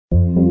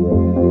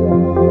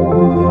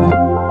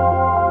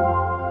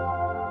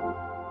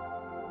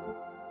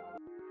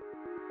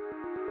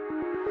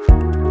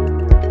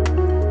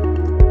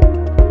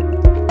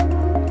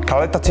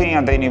Caleta team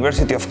at the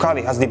University of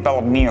Cali has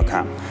developed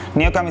NeoCam.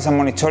 NeoCam is a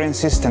monitoring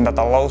system that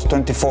allows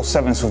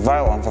 24/7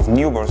 surveillance of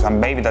newborns and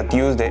babies that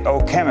use the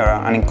O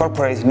camera and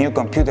incorporates new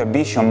computer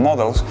vision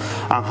models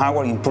and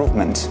hardware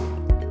improvements.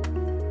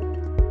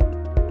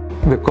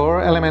 The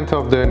core element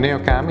of the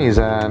NeoCam is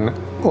an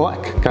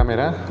OAC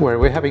camera, where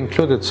we have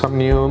included some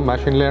new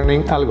machine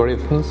learning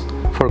algorithms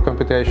for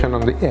computation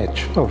on the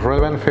edge of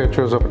relevant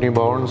features of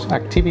newborns'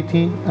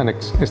 activity and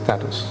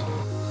status.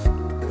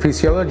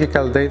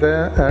 Physiological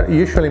data are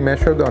usually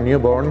measured on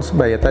newborns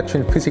by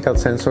attaching physical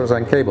sensors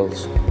and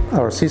cables.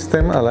 Our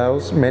system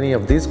allows many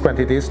of these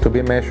quantities to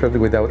be measured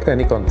without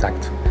any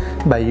contact,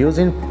 by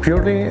using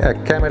purely a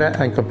camera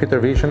and computer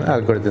vision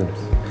algorithms.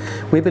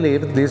 We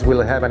believe this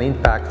will have an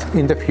impact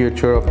in the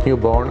future of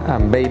newborn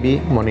and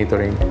baby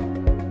monitoring.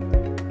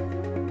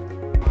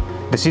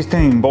 The system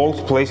involves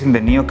placing the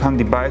NeoCam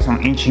device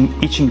on each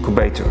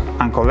incubator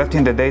and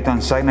collecting the data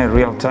and signal in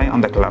real time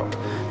on the cloud.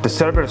 The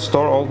server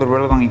stores all the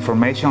relevant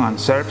information and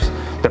serves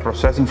the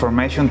processed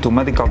information to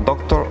medical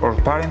doctor or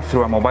parent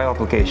through a mobile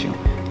application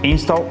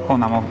installed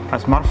on a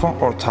smartphone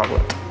or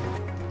tablet.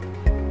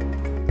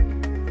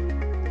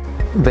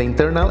 The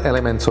internal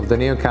elements of the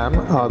NeoCam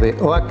are the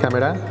OAC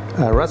camera,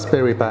 a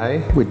Raspberry Pi,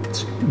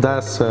 which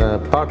does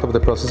part of the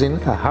processing,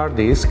 a hard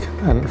disk,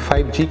 and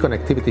 5G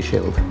connectivity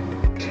shield.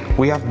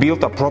 We have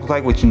built a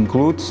prototype which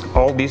includes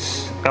all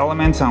these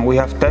elements, and we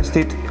have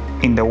tested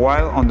in the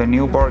wild on the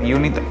newborn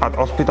unit at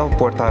Hospital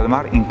Puerta del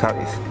Mar in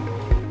Cádiz.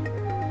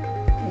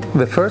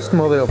 The first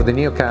model of the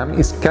NeoCam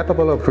is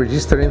capable of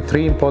registering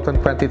three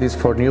important quantities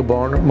for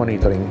newborn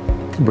monitoring: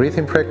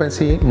 breathing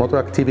frequency, motor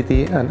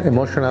activity, and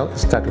emotional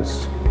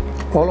status.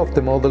 All of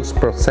the models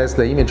process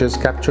the images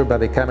captured by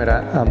the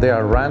camera, and they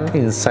are run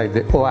inside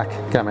the OAC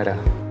camera.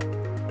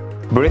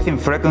 Breathing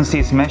frequency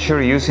is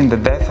measured using the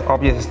depth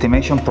object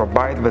estimation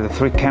provided by the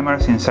three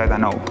cameras inside a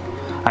node.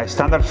 A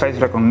standard face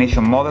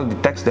recognition model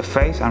detects the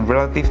face and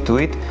relative to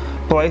it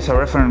places a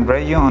reference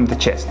region on the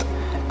chest,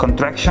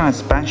 contraction and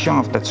expansion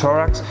of the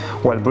thorax,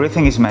 while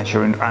breathing is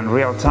measured in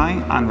real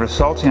time and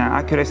results in an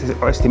accurate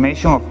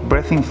estimation of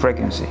breathing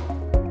frequency.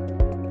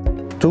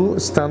 Two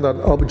standard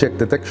object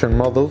detection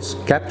models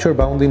capture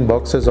bounding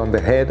boxes on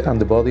the head and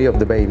the body of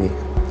the baby.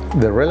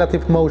 The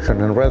relative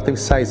motion and relative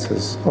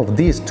sizes of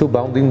these two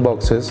bounding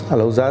boxes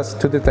allows us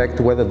to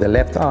detect whether the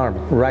left arm,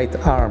 right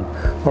arm,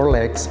 or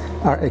legs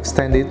are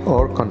extended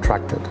or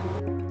contracted.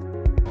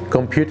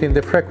 Computing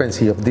the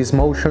frequency of these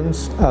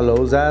motions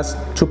allows us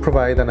to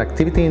provide an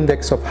activity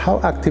index of how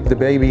active the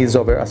baby is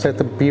over a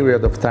certain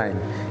period of time.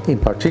 In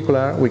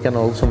particular, we can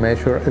also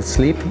measure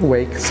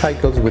sleep-wake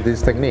cycles with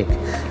this technique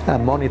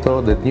and monitor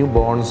the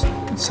newborn's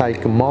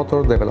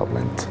psychomotor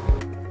development.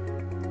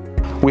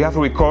 We have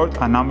recorded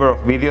a number of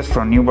videos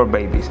from newborn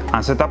babies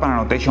and set up an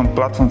annotation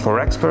platform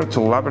for experts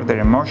to label their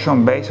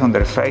emotion based on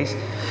their face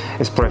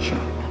expression.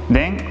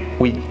 Then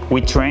we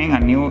train a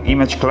new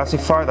image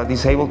classifier that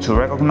is able to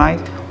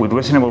recognize with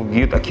reasonable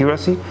good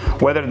accuracy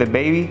whether the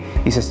baby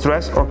is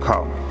stressed or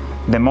calm.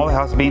 The model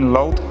has been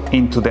loaded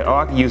into the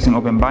OAC using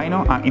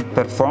OpenVINO, and it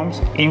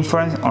performs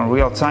inference on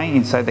real time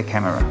inside the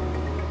camera.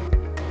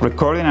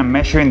 Recording and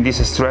measuring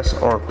these stress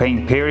or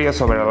pain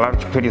periods over a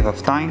large period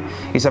of time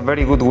is a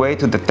very good way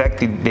to detect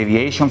the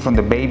deviation from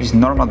the baby's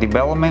normal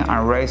development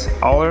and raise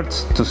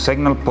alerts to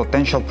signal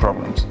potential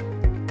problems.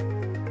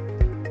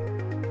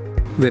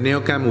 The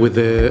NeoCam with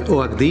the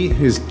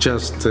OAC-D is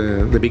just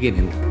the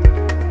beginning.